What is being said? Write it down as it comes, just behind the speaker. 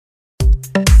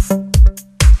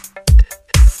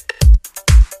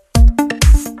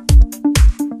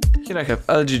Here I have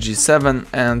LG G7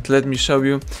 and let me show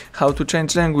you how to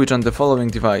change language on the following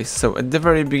device. So at the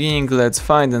very beginning, let's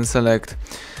find and select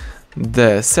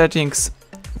the settings,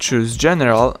 choose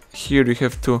general. Here you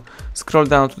have to scroll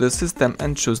down to the system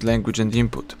and choose language and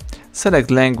input. Select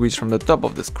language from the top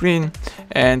of the screen,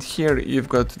 and here you've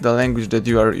got the language that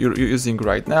you're using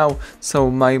right now. So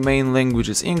my main language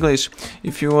is English.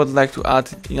 If you would like to add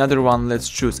another one, let's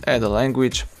choose add a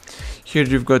language. Here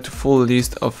you've got a full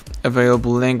list of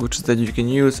available languages that you can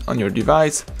use on your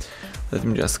device. Let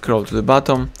me just scroll to the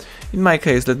bottom. In my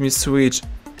case, let me switch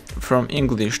from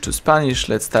English to Spanish.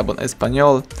 Let's tap on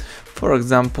Espanol, for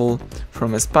example,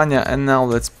 from España, and now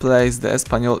let's place the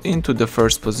Espanol into the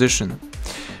first position.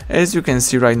 As you can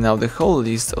see right now, the whole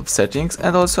list of settings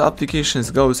and also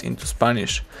applications goes into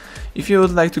Spanish. If you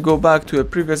would like to go back to a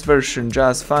previous version,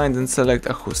 just find and select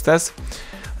Ajustes.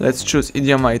 Let's choose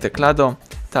Idioma y Teclado,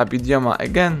 tap Idioma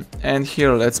again, and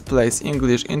here let's place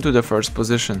English into the first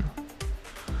position.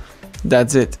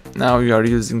 That's it, now you are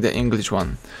using the English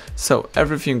one. So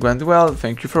everything went well,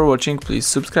 thank you for watching, please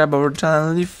subscribe our channel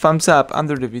and leave thumbs up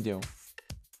under the video.